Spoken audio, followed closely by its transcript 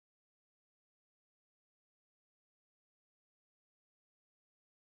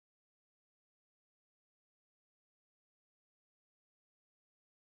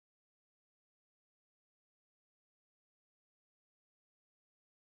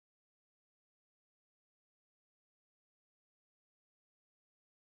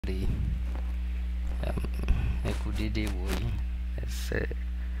Let's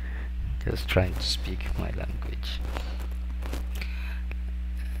just trying to speak my language.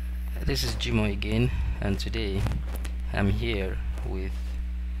 This is Jimo again, and today I'm here with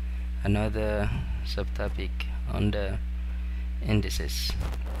another subtopic under indices.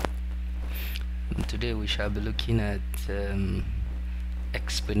 Today we shall be looking at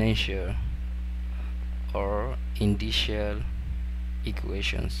exponential or indicial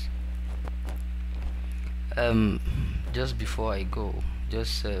equations. Just before I go,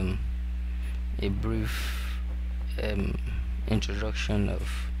 just a brief introduction of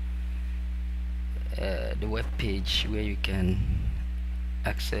the web page where you can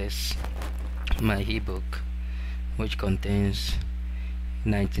access my ebook, which contains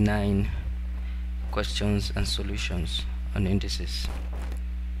 99 questions and solutions on indices.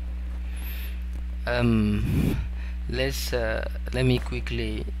 Let me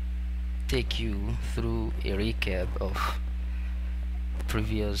quickly take you through a recap of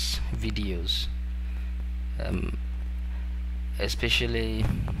previous videos, especially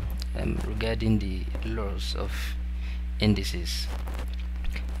regarding the laws of indices.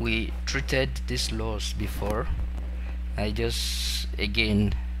 We treated these laws before. I just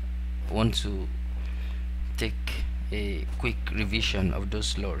again want to take a quick revision of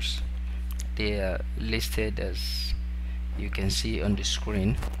those laws. They are listed as you can see on the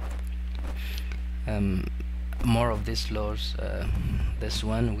screen. More of these laws, this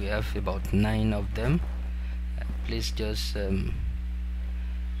one we have about 9 of them. Please just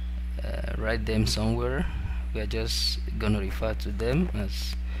write them somewhere. We are just gonna refer to them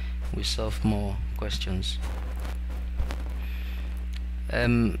as we solve more questions.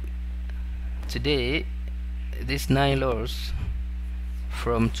 Today these 9 laws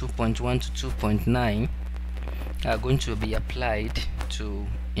from 2.1 to 2.9 are going to be applied to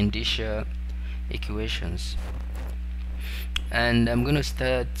indicial equations, and I'm going to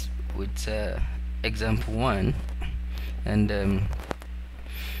start with example 1, and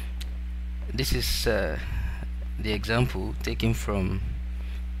this is the example taken from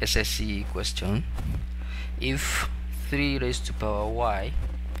SSC Question. If 3 raised to power y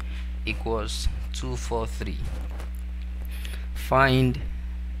equals 243, find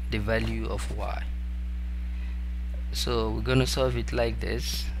the value of y. So we're going to solve it like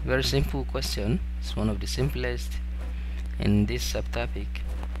this. Very simple question. It's one of the simplest in this subtopic.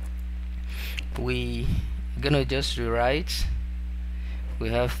 We're gonna just rewrite.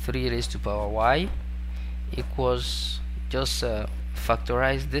 We have 3 raised to power y equals, just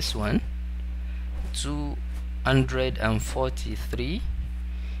factorize this one. 243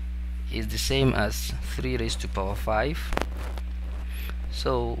 is the same as 3 raised to power 5.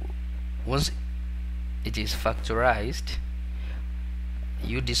 So once it is factorized,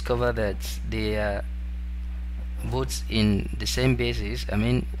 you discover that they are both in the same basis. I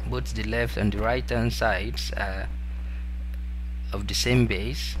mean, both the left and the right hand sides are of the same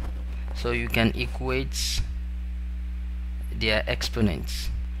base, so you can equate their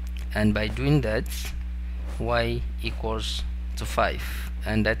exponents, and by doing that, y equals to 5,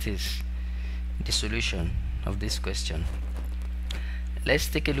 and that is the solution of this question. Let's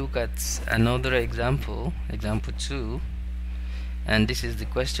take a look at another example, example 2, and this is the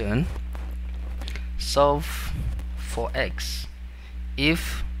question. Solve for x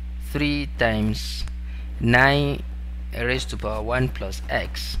if 3 times 9 raised to power 1 plus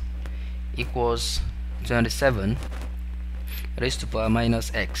x equals 27 raised to power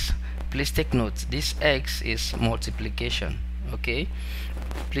minus x. Please take note, this x is multiplication. Okay,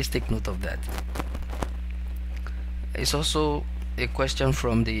 please take note of that. It's also a question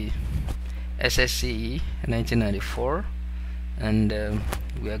from the SSC 1994, and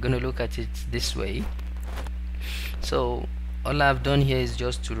we are going to look at it this way. So all I've done here is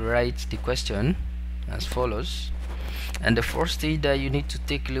just to write the question as follows, and the first thing that you need to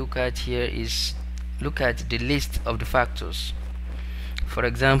take a look at here is look at the list of the factors. For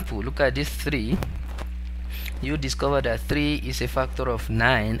example, look at this 3. You discover that 3 is a factor of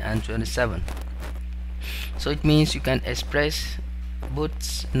 9 and 27. So it means you can express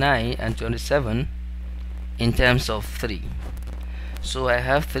both 9 and 27 in terms of 3. So I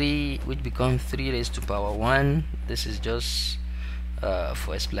have 3, which becomes 3 raised to power 1. This is just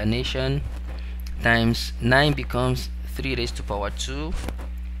for explanation, times 9 becomes 3 raised to power 2,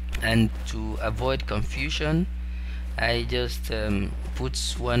 and to avoid confusion, I just put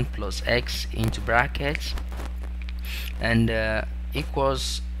 1 plus x into brackets, and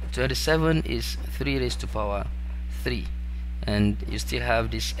equals 27 is 3 raised to power 3, and you still have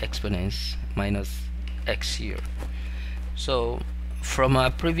this exponents minus x here. So from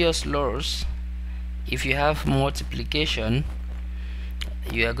our previous laws, if you have multiplication,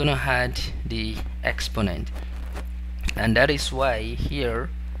 you are gonna add the exponent, and that is why here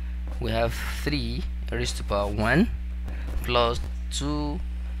we have 3 raised to power 1 plus 2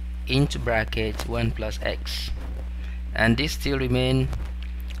 into bracket 1 plus x, and this still remain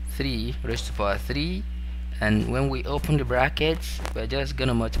 3 raised to power 3, and when we open the brackets, we're just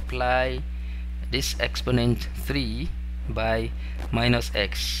gonna multiply this exponent 3 by minus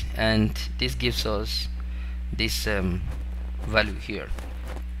x, and this gives us this value here.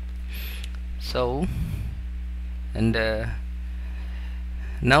 So, and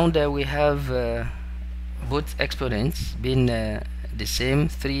now that we have both exponents being the same,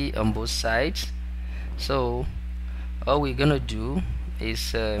 3 on both sides, so all we're gonna do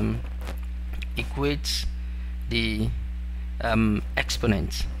is equate the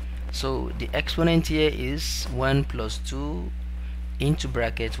exponents. So the exponent here is 1 plus 2 into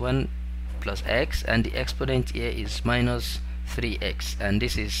bracket 1 plus x, and the exponent here is minus 3x, and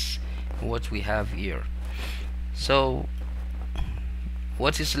this is what we have here. So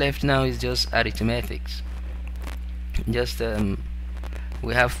what is left now is just arithmetics. Just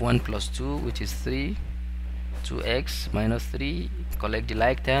we have 1 plus 2, which is 3, 2x minus 3, collect the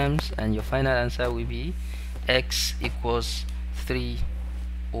like terms, and your final answer will be x equals 3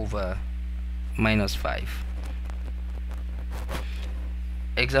 over minus 5.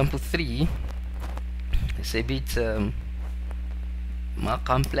 Example 3 is a bit more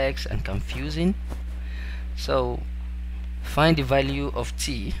complex and confusing. So find the value of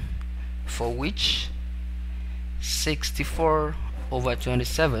t for which 64 over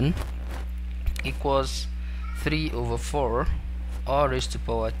 27 equals 3 over 4 or raised to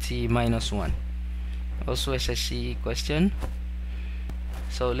power t minus 1. Also SSC question.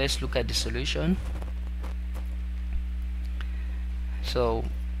 So let's look at the solution. So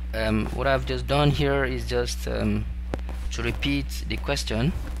what I've just done here is just to repeat the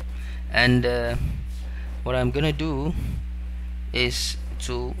question, and what I'm gonna do is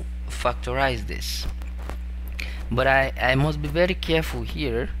to factorize this, but I must be very careful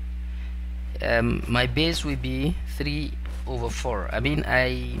here. My base will be 3 over 4. I mean,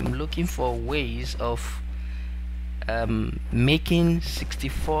 I'm looking for ways of making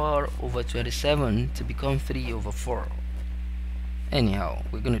 64 over 27 to become 3 over 4. Anyhow,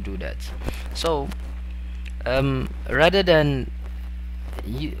 we're gonna do that. So rather than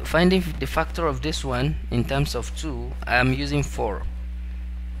finding the factor of this one in terms of 2, I'm using 4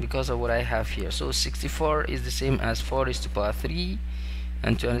 because of what I have here. So 64 is the same as 4 raised to power 3,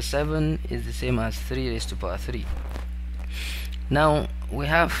 and 27 is the same as 3 raised to power 3. Now we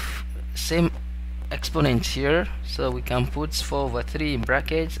have same exponent here, so we can put 4 over 3 in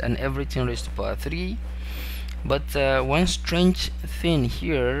brackets and everything raised to power 3. But one strange thing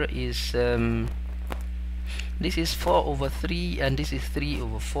here is this is 4 over 3 and this is 3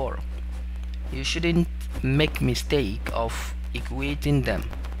 over 4. You shouldn't make mistake of equating them.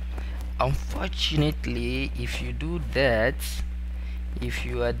 Unfortunately, if you do that, if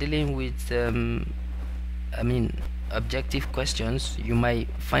you are dealing with I mean objective questions, you might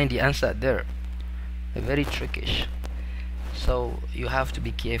find the answer there. Very trickish, so you have to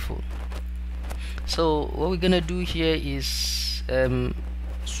be careful. So what we're gonna do here is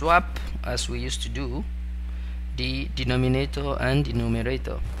swap, as we used to do, the denominator and the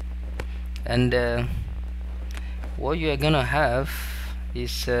numerator, and what you are gonna have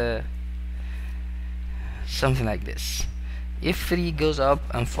is something like this. If 3 goes up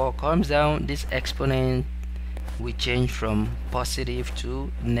and 4 comes down, this exponent will change from positive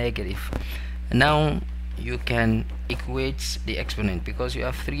to negative. Now you can equate the exponent because you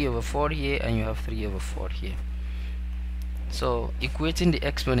have 3 over 4 here and you have 3 over 4 here. So equating the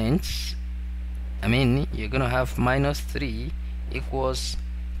exponents, I mean, you're gonna have minus 3 equals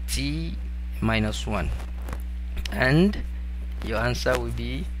t minus 1, and your answer will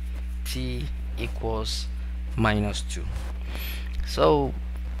be t equals minus 2. So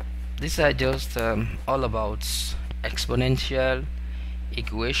these are just all about exponential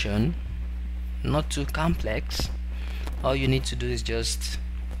equation, not too complex. All you need to do is just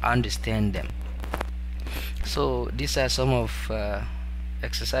understand them. So these are some of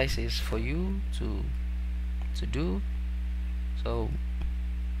exercises for you to do. So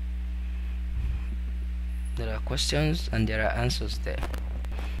there are questions and there are answers there.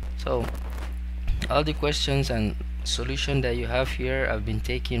 So all the questions and solution that you have here have been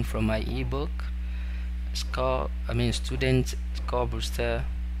taken from my ebook, Student ScoreBooster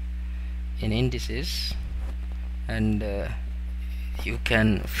in Indices, and you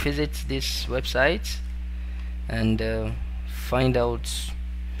can visit this website and find out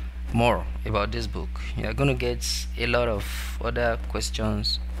more about this book, you are going to get a lot of other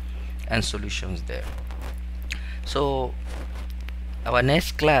questions and solutions there. So our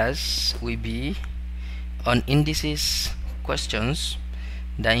next class will be on indices questions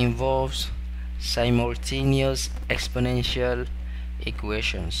that involves simultaneous exponential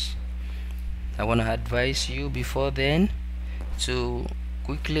equations. I want to advise you before then to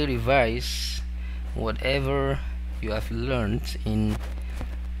quickly revise whatever you have learned in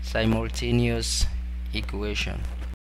simultaneous equation.